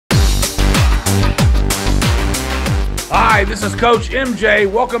Hi, this is Coach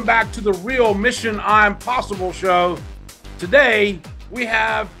MJ. Welcome back to the Real Mission Impossible show. Today, we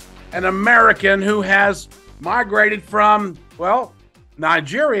have an American who has migrated from,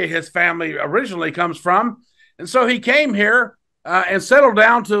 Nigeria, his family originally comes from. And so he came here and settled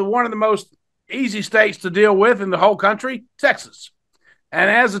down to one of the most easy states to deal with in the whole country, Texas. And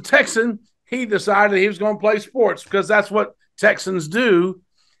as a Texan, he decided he was going to play sports because that's what Texans do.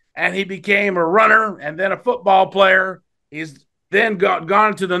 And he became a runner and then a football player. He's then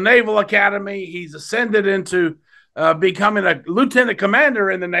gone to the Naval Academy. He's ascended into becoming a lieutenant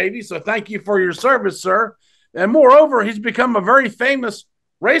commander in the Navy. So thank you for your service, sir. And moreover, he's become a very famous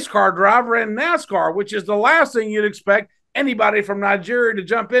race car driver in NASCAR, which is the last thing you'd expect anybody from Nigeria to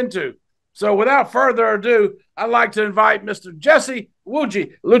jump into. So without further ado, I'd like to invite Mr. Jesse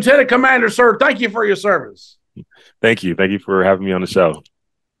Iwuji, Lieutenant Commander, sir. Thank you for your service. Thank you. Thank you for having me on the show.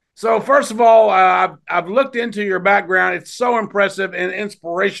 So first of all, I've looked into your background. It's so impressive and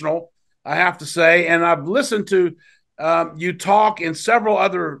inspirational, I have to say. And I've listened to you talk in several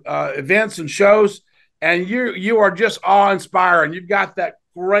other events and shows, and you are just awe-inspiring. You've got that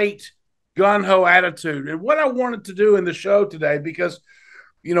great gung-ho attitude. And what I wanted to do in the show today, because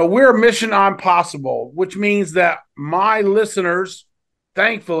we're Mission Impossible, which means that my listeners,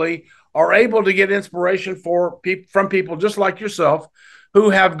 thankfully, are able to get inspiration from people just like yourself who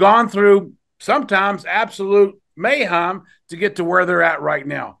have gone through sometimes absolute mayhem to get to where they're at right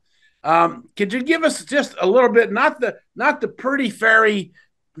now. Could you give us just a little bit, not the pretty, fairy,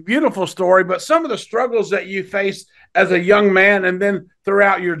 beautiful story, but some of the struggles that you faced as a young man and then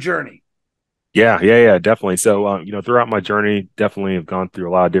throughout your journey? Yeah, definitely. So, throughout my journey, definitely have gone through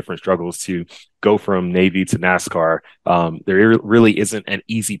a lot of different struggles to go from Navy to NASCAR. There really isn't an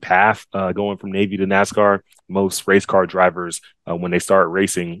easy path going from Navy to NASCAR. Most race car drivers, when they start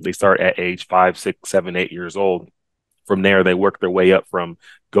racing, they start at age 5, 6, 7, 8 years old. From there, they work their way up from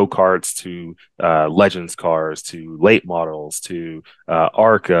go-karts to Legends cars to late models to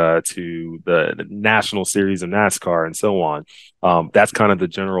ARCA to the National Series of NASCAR and so on. That's kind of the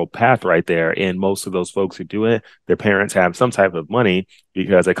general path right there. And most of those folks who do it, their parents have some type of money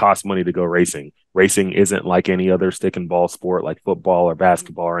because it costs money to go racing. Racing isn't like any other stick and ball sport like football or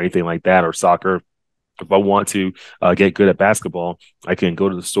basketball or anything like that, or soccer. If I want to get good at basketball, I can go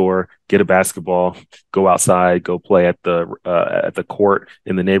to the store, get a basketball, go outside, go play at the court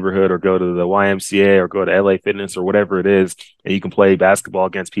in the neighborhood, or go to the YMCA or go to LA Fitness or whatever it is, and you can play basketball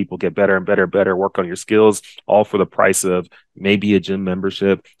against people, get better and better, work on your skills, all for the price of maybe a gym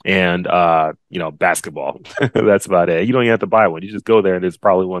membership and basketball. That's about it. You don't even have to buy one. You just go there and there's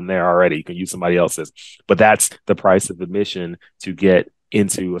probably one there already. You can use somebody else's, but that's the price of admission to get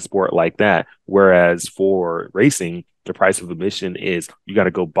into a sport like that. Whereas for racing, the price of admission is you got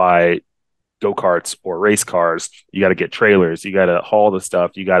to go buy go-karts or race cars. You got to get trailers. You got to haul the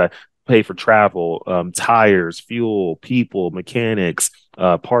stuff. You got to pay for travel, tires, fuel, people, mechanics,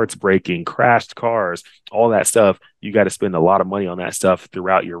 parts breaking, crashed cars, all that stuff. You got to spend a lot of money on that stuff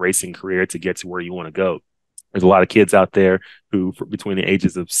throughout your racing career to get to where you want to go. There's a lot of kids out there who, between the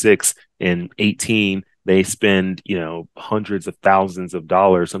ages of 6 and 18, they spend, hundreds of thousands of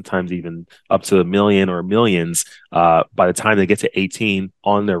dollars, sometimes even up to $1 million or millions by the time they get to 18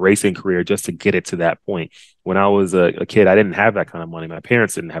 on their racing career just to get it to that point. When I was a kid, I didn't have that kind of money. My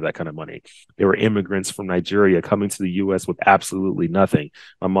parents didn't have that kind of money. They were immigrants from Nigeria coming to the U.S. with absolutely nothing.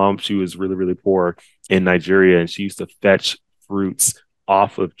 My mom, she was really, really poor in Nigeria, and she used to fetch fruits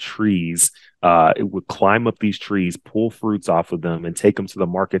off of trees. It would climb up these trees, pull fruits off of them, and take them to the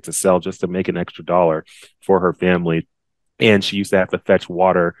market to sell just to make an extra dollar for her family. And she used to have to fetch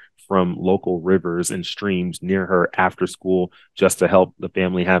water from local rivers and streams near her after school just to help the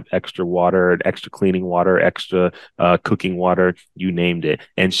family have extra water, extra cleaning water, extra cooking water, you named it.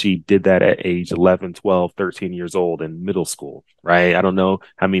 And she did that at age 11, 12, 13 years old in middle school, right? I don't know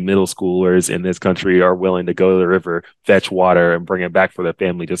how many middle schoolers in this country are willing to go to the river, fetch water, and bring it back for their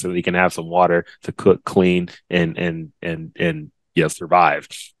family just so they can have some water to cook, clean, and survive.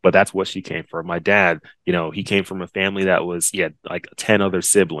 But that's what she came from. My dad, he came from a family that he had like 10 other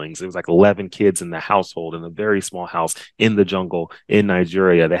siblings. It was like 11 kids in the household, in a very small house in the jungle in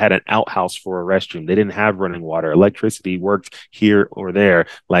Nigeria. They had an outhouse for a restroom. They didn't have running water. Electricity worked here or there.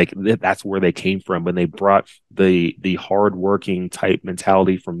 Like that's where they came from. And they brought the hardworking type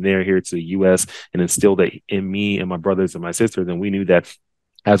mentality from here to the US and instilled it in me and my brothers and my sisters. And we knew that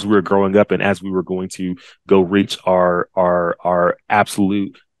as we were growing up and as we were going to go reach our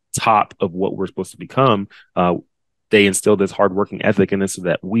absolute top of what we're supposed to become, they instilled this hardworking ethic in us so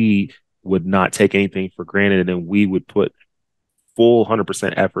that we would not take anything for granted, and we would put full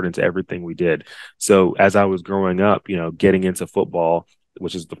 100% effort into everything we did. So as I was growing up, getting into football,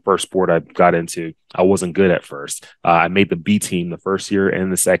 which is the first sport I got into, I wasn't good at first. I made the B team the first year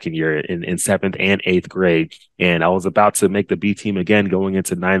and the second year in seventh and eighth grade. And I was about to make the B team again going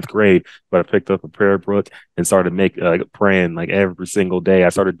into ninth grade, but I picked up a prayer book and started praying like every single day. I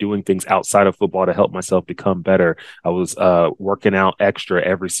started doing things outside of football to help myself become better. I was working out extra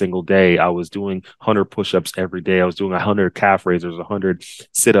every single day. I was doing 100 push-ups every day. I was doing 100 calf raises, 100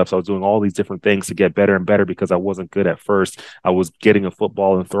 sit-ups. I was doing all these different things to get better and better because I wasn't good at first. I was getting a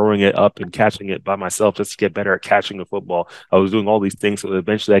football and throwing it up and catching it by myself just to get better at catching the football. I was doing all these things so that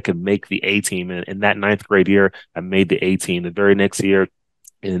eventually I could make the A team. And in that ninth grade year, I made the A team. The very next year,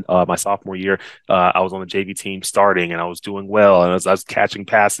 in my sophomore year, I was on the JV team starting, and I was doing well. And I was catching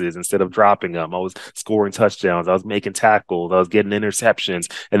passes instead of dropping them. I was scoring touchdowns. I was making tackles. I was getting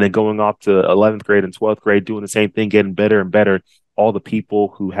interceptions. And then going off to 11th grade and 12th grade, doing the same thing, getting better and better. All the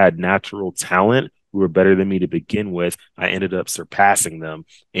people who had natural talent, who were better than me to begin with, I ended up surpassing them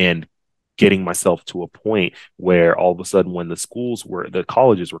and getting myself to a point where all of a sudden when the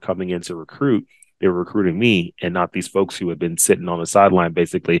colleges were coming in to recruit, they were recruiting me and not these folks who had been sitting on the sideline,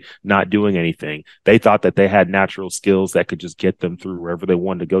 basically not doing anything. They thought that they had natural skills that could just get them through wherever they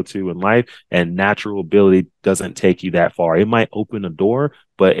wanted to go to in life. And natural ability doesn't take you that far. It might open a door,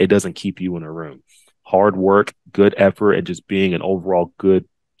 but it doesn't keep you in a room. Hard work, good effort, and just being an overall good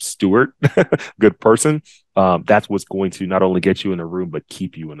steward, good person, that's what's going to not only get you in a room, but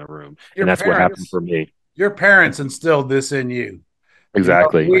keep you in a room. And that's what happened for me. Your parents instilled this in you.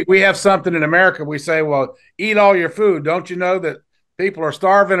 Exactly. We have something in America. We say, well, eat all your food. Don't you know that people are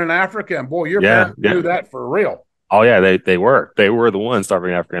starving in Africa? And boy, your parents knew that for real. Oh yeah, they were the ones starving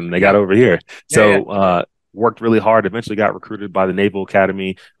in Africa, and they got over here. So worked really hard, eventually got recruited by the Naval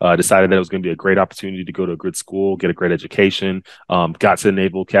Academy, decided that it was going to be a great opportunity to go to a good school, get a great education. Got to the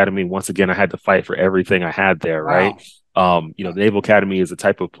Naval Academy. Once again, I had to fight for everything I had there, right? The Naval Academy is a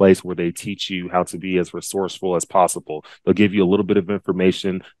type of place where they teach you how to be as resourceful as possible. They'll give you a little bit of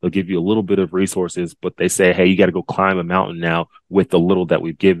information, they'll give you a little bit of resources, but they say, hey, you got to go climb a mountain now with the little that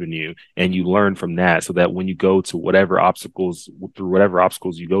we've given you. And you learn from that so that when you go to whatever obstacles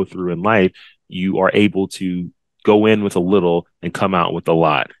you go through in life, you are able to go in with a little and come out with a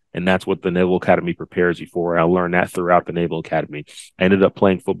lot. And that's what the Naval Academy prepares you for. I learned that throughout the Naval Academy. I ended up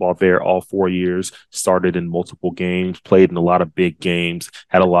playing football there all 4 years, started in multiple games, played in a lot of big games,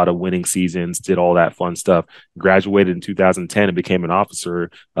 had a lot of winning seasons, did all that fun stuff. Graduated in 2010 and became an officer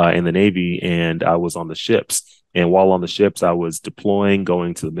in the Navy, and I was on the ships. And while on the ships, I was deploying,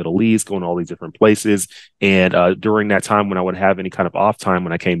 going to the Middle East, going to all these different places. And during that time, when I would have any kind of off time,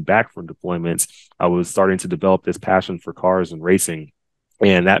 when I came back from deployments, I was starting to develop this passion for cars and racing.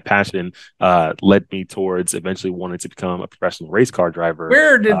 And that passion led me towards eventually wanting to become a professional race car driver.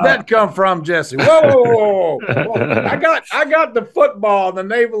 Where did that come from, Jesse? Whoa. I got the football, the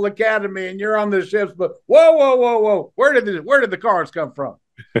Naval Academy, and you're on the ships, but whoa. Where did the cars come from?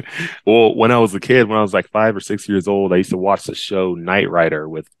 Well, when I was a kid, when I was like 5 or 6 years old, I used to watch the show Knight Rider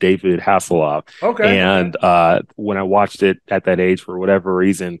with David Hasselhoff. Okay. And when I watched it at that age, for whatever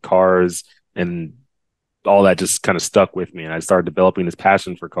reason, cars and all that just kind of stuck with me. And I started developing this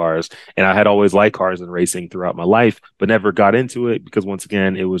passion for cars. And I had always liked cars and racing throughout my life, but never got into it because once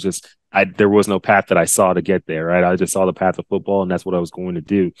again, it was just, there was no path that I saw to get there, right? I just saw the path of football and that's what I was going to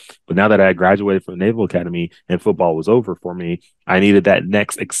do. But now that I had graduated from the Naval Academy and football was over for me, I needed that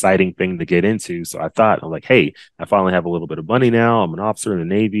next exciting thing to get into. So I thought, I'm like, hey, I finally have a little bit of money now. I'm an officer in the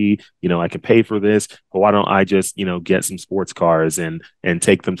Navy. I can pay for this. But why don't I just, get some sports cars and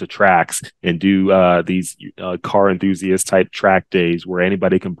take them to tracks and do these car enthusiast type track days where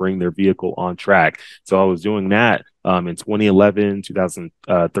anybody can bring their vehicle on track. So I was doing that in 2011,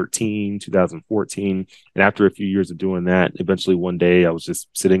 2013, 2014. And after a few years of doing that, eventually one day I was just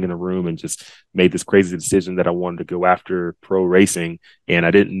sitting in a room and just made this crazy decision that I wanted to go after pro racing. And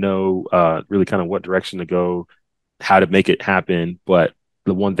I didn't know really kind of what direction to go, how to make it happen. But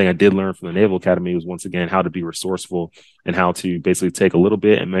the one thing I did learn from the Naval Academy was, once again, how to be resourceful and how to basically take a little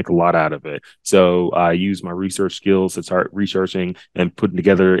bit and make a lot out of it. So I used my research skills to start researching and putting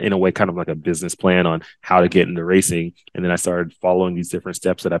together, in a way, kind of like a business plan on how to get into racing. And then I started following these different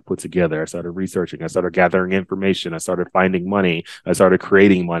steps that I put together. I started researching. I started gathering information. I started finding money. I started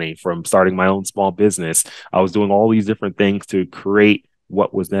creating money from starting my own small business. I was doing all these different things to create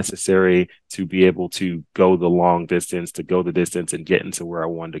what was necessary to be able to go the long distance, to go the distance and get into where I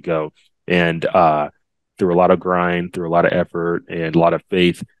wanted to go. And through a lot of grind, through a lot of effort and a lot of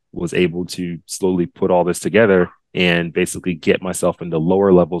faith, was able to slowly put all this together and basically get myself into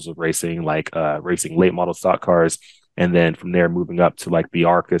lower levels of racing, like racing late model stock cars And then from there, moving up to like the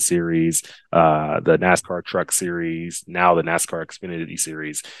ARCA series, the NASCAR Truck Series, now the NASCAR Xfinity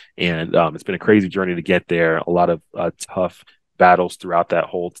Series. And it's been a crazy journey to get there. A lot of tough battles throughout that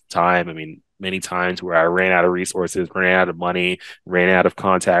whole time. I mean, many times where I ran out of resources, ran out of money, ran out of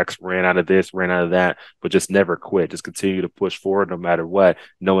contacts, ran out of this, ran out of that, but just never quit. Just continue to push forward no matter what,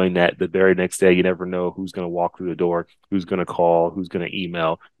 knowing that the very next day, you never know who's going to walk through the door, who's going to call, who's going to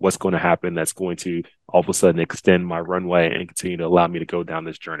email, what's going to happen that's going to all of a sudden extend my runway and continue to allow me to go down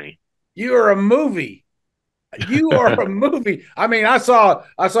this journey. You are a movie. You are a movie. I mean, I saw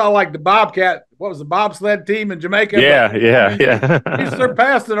like the Bobcat, what was the bobsled team in Jamaica? Yeah, you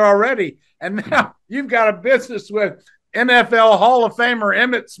surpassed it already. And now you've got a business with NFL Hall of Famer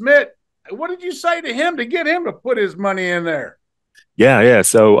Emmitt Smith. What did you say to him to get him to put his money in there? Yeah.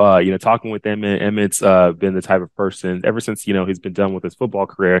 So, talking with Emmitt's been the type of person ever since, he's been done with his football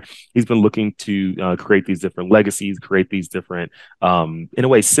career. He's been looking to create these different legacies, create these different, in a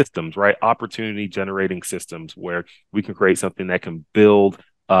way, systems, right? Opportunity generating systems where we can create something that can build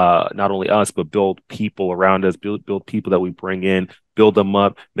not only us, but build people around us, build people that we bring in, build them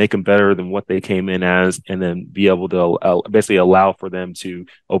up, make them better than what they came in as, and then be able to basically allow for them to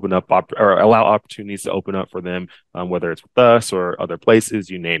open up or allow opportunities to open up for them, whether it's with us or other places,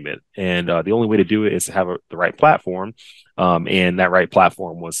 you name it. And the only way to do it is to have the right platform. And that right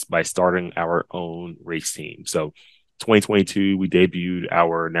platform was by starting our own race team. So 2022, we debuted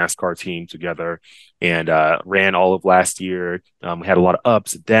our NASCAR team together and ran all of last year. We had a lot of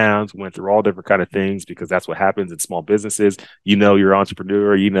ups and downs. We went through all different kind of things because that's what happens in small businesses. You're an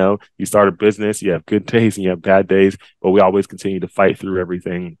entrepreneur, you start a business, you have good days and you have bad days, but we always continue to fight through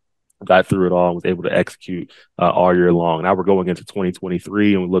everything. Got through it all and was able to execute all year long. Now we're going into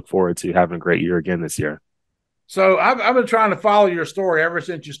 2023 and we look forward to having a great year again this year. So I've been trying to follow your story ever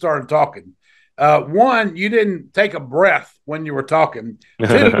since you started talking. One, you didn't take a breath when you were talking.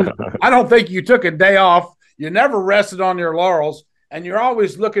 Two, I don't think you took a day off. You never rested on your laurels, and you're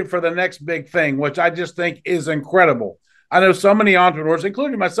always looking for the next big thing, which I just think is incredible. I know so many entrepreneurs,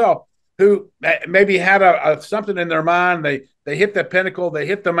 including myself, who maybe had something in their mind. They hit the pinnacle, they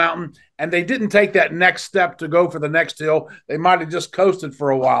hit the mountain, and they didn't take that next step to go for the next hill. They might have just coasted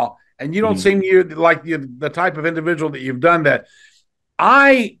for a while. And you don't seem like the type of individual that you've done that.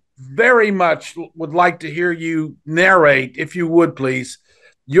 I very much would like to hear you narrate, if you would please,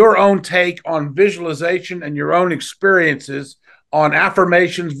 your own take on visualization and your own experiences on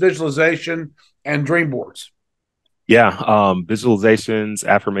affirmations, visualization, and dream boards. Yeah, visualizations,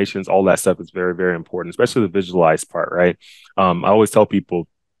 affirmations, all that stuff is very, very important, especially the visualize part, right? I always tell people,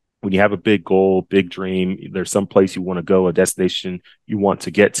 when you have a big goal, big dream, there's some place you want to go, a destination you want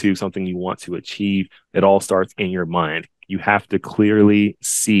to get to, something you want to achieve. It all starts in your mind. You have to clearly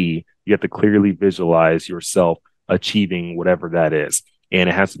see, you have to clearly visualize yourself achieving whatever that is. And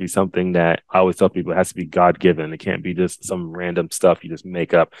it has to be something that I always tell people, it has to be God-given. It can't be just some random stuff you just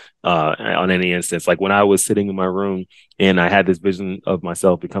make up on any instance. Like when I was sitting in my room and I had this vision of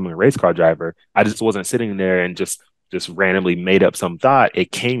myself becoming a race car driver, I just wasn't sitting there and just randomly made up some thought.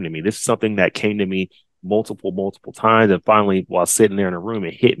 It came to me. This is something that came to me multiple times. And finally, while sitting there in a room,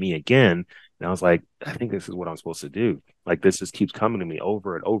 it hit me again. And I was like, I think this is what I'm supposed to do. Like this just keeps coming to me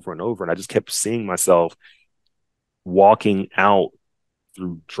over and over and over. And I just kept seeing myself walking out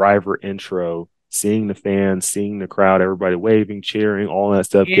through driver intro, seeing the fans, seeing the crowd, everybody waving, cheering, all that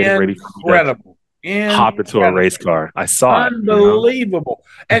stuff, getting ready for incredible. Hop into a race car. I saw it. Unbelievable.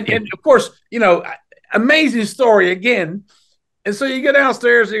 And of course, amazing story again. And so you go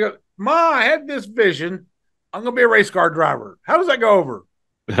downstairs and you go, Ma, I had this vision. I'm going to be a race car driver. How does that go over?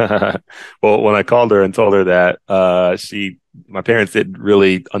 Well, when I called her and told her that, my parents didn't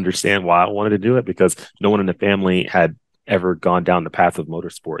really understand why I wanted to do it because no one in the family had ever gone down the path of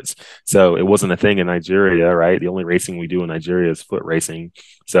motorsports. So it wasn't a thing in Nigeria, right? The only racing we do in Nigeria is foot racing.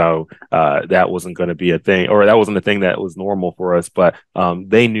 So that wasn't going to be a thing, or that wasn't a thing that was normal for us. But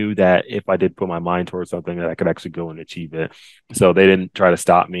they knew that if I did put my mind towards something, that I could actually go and achieve it. So they didn't try to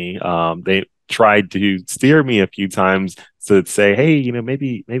stop me. They tried to steer me a few times to say, hey,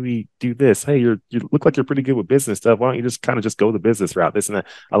 maybe do this. Hey, you look like you're pretty good with business stuff. Why don't you just go the business route? This and that.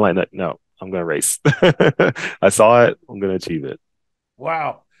 I'm like, no, I'm going to race. I saw it. I'm going to achieve it.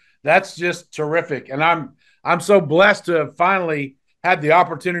 Wow. That's just terrific. And I'm so blessed to have finally had the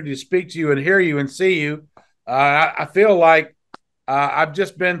opportunity to speak to you and hear you and see you. I feel like I've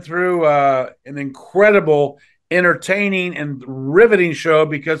just been through an incredible, entertaining, and riveting show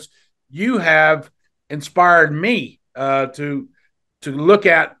because you have inspired me to look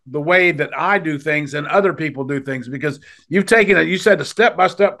at the way that I do things and other people do things, because you've taken it. You said a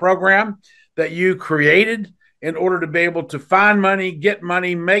step-by-step program that you created in order to be able to find money, get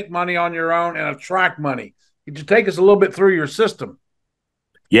money, make money on your own, and attract money. Could you take us a little bit through your system?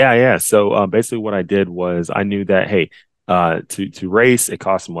 Yeah. So basically, what I did was I knew that hey, to race it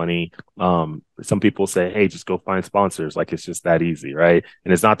costs money. Some people say, hey, just go find sponsors. Like it's just that easy, right?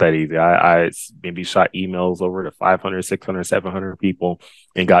 And it's not that easy. I maybe shot emails over to 500, 600, 700 people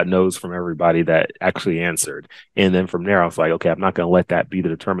and got no's from everybody that actually answered. And then from there, I was like, okay, I'm not going to let that be the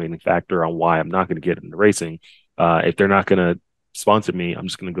determining factor on why I'm not going to get into racing. If they're not going to sponsor me, I'm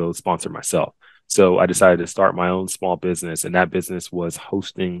just going to go sponsor myself. So I decided to start my own small business, and that business was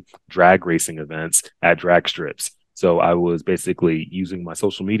hosting drag racing events at drag strips. So I was basically using my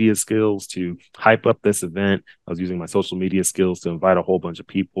social media skills to hype up this event. I was using my social media skills to invite a whole bunch of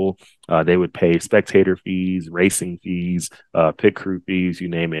people. They would pay spectator fees, racing fees, pit crew fees, you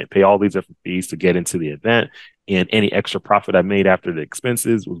name it, pay all these different fees to get into the event. And any extra profit I made after the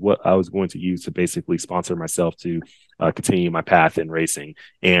expenses was what I was going to use to basically sponsor myself to continue my path in racing.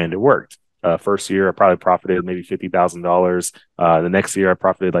 And it worked. First year, I probably profited maybe $50,000. The next year, I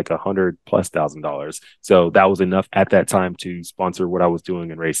profited like $100,000+. So that was enough at that time to sponsor what I was doing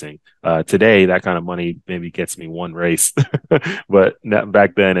in racing. Today, that kind of money maybe gets me one race, but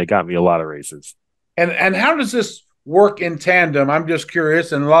back then it got me a lot of races. And how does this work in tandem? I'm just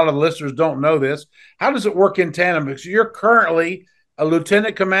curious, and a lot of the listeners don't know this. How does it work in tandem? Because you're currently a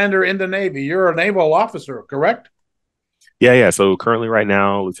lieutenant commander in the Navy. You're a naval officer, correct? Yeah. So currently right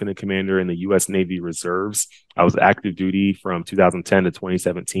now, Lieutenant Commander in the U.S. Navy Reserves. I was active duty from 2010 to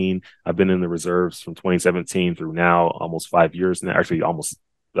 2017. I've been in the reserves from 2017 through now, almost 5 years now, actually almost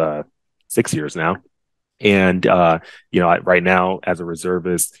 6 years now. And, right now as a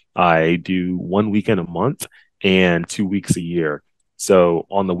reservist, I do 1 weekend a month and 2 weeks a year. So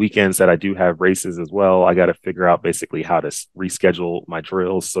on the weekends that I do have races as well, I got to figure out basically how to reschedule my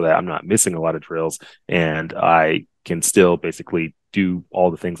drills so that I'm not missing a lot of drills and I can still basically do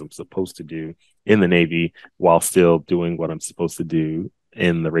all the things I'm supposed to do in the Navy while still doing what I'm supposed to do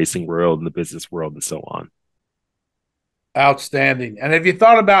in the racing world and the business world and so on. Outstanding. And have you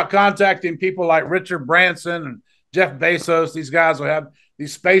thought about contacting people like Richard Branson and Jeff Bezos? These guys will have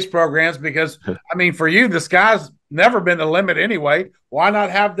these space programs because, I mean, for you, the sky's never been the limit anyway. Why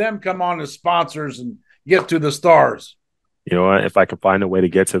not have them come on as sponsors and get to the stars? You know what? If I can find a way to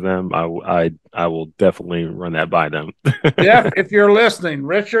get to them, I will definitely run that by them. Jeff, if you're listening,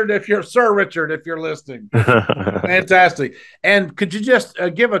 Richard, if you're listening, fantastic. And could you just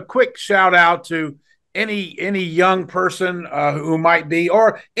give a quick shout out to any young person who might be,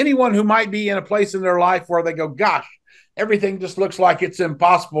 or anyone who might be in a place in their life where they go, gosh, everything just looks like it's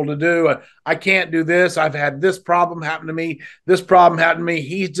impossible to do. I can't do this. I've had this problem happen to me. This problem happened to me.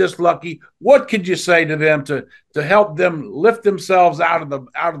 He's just lucky. What could you say to them to help them lift themselves out of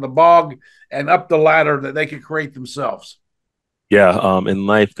the bog and up the ladder that they could create themselves? Yeah, in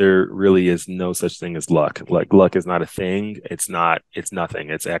life there really is no such thing as luck. Like luck is not a thing. It's nothing. It's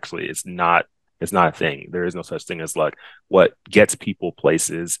not a thing. There is no such thing as luck. What gets people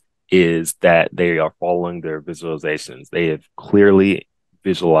places is that they are following their visualizations. They have clearly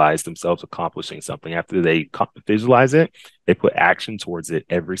visualized themselves accomplishing something. After they visualize it, they put action towards it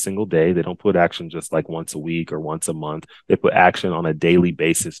every single day. They don't put action just like once a week or once a month. They put action on a daily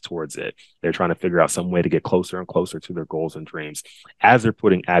basis towards it. They're trying to figure out some way to get closer and closer to their goals and dreams. As they're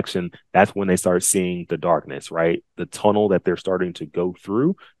putting action, that's when they start seeing the darkness, right? The tunnel that they're starting to go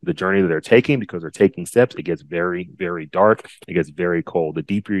through, the journey that they're taking, because they're taking steps, it gets very, very dark. It gets very cold. The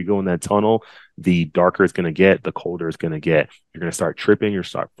deeper you go in that tunnel, the darker it's going to get, the colder it's going to get. You're going to start tripping, you're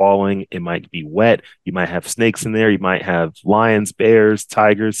start falling. It might be wet. You might have snakes in there. You might have lions, bears,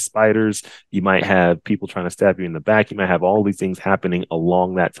 tigers, spiders. You might have people trying to stab you in the back. You might have all these things happening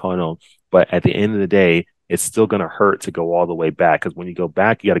along that tunnel. But at the end of the day, it's still going to hurt to go all the way back, because when you go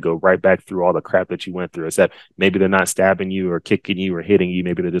back, you got to go right back through all the crap that you went through, except maybe they're not stabbing you or kicking you or hitting you.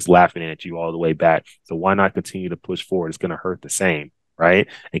 Maybe they're just laughing at you all the way back. So why not continue to push forward? It's going to hurt the same. Right.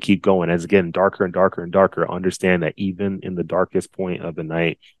 And keep going. As it's getting darker and darker and darker, understand that even in the darkest point of the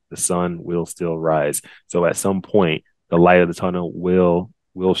night, the sun will still rise. So at some point, the light of the tunnel will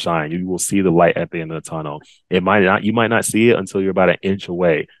shine. You will see the light at the end of the tunnel. You might not see it until you're about an inch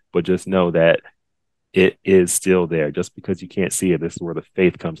away, but just know that it is still there. Just because you can't see it, this is where the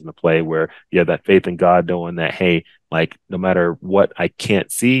faith comes into play, where you have that faith in God, knowing that, hey, like no matter what I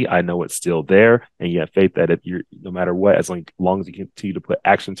can't see, I know it's still there. And you have faith that if you're, no matter what, as long as you continue to put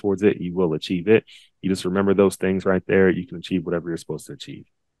action towards it, you will achieve it. You just remember those things right there. You can achieve whatever you're supposed to achieve.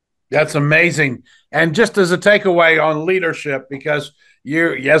 That's amazing. And just as a takeaway on leadership, because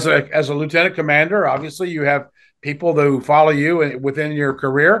you, as a lieutenant commander, obviously you have people who follow you within your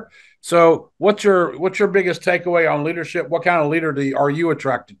career. So what's your biggest takeaway on leadership? What kind of leader are you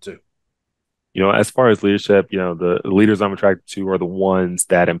attracted to? As far as leadership, the leaders I'm attracted to are the ones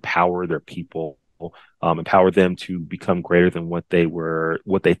that empower their people, empower them to become greater than what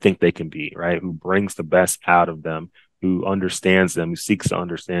they think they can be, right? Who brings the best out of them, who understands them, who seeks to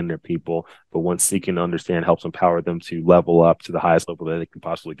understand their people, but once seeking to understand helps empower them to level up to the highest level that they can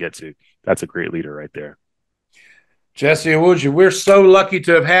possibly get to. That's a great leader right there. Jesse Iwuji, we're so lucky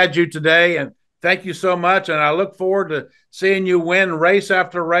to have had you today, and thank you so much. And I look forward to seeing you win race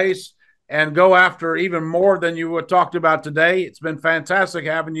after race and go after even more than you talked about today. It's been fantastic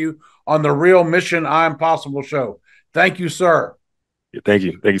having you on the Real Mission I'm Possible show. Thank you, sir. Thank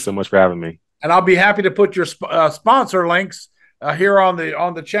you. Thank you so much for having me. And I'll be happy to put your sponsor links here on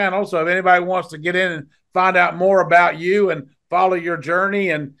the channel. So if anybody wants to get in and find out more about you and follow your journey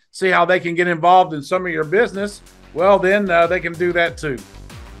and see how they can get involved in some of your business, well, then they can do that too.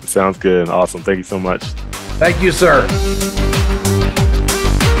 Sounds good. Awesome. Thank you so much. Thank you, sir.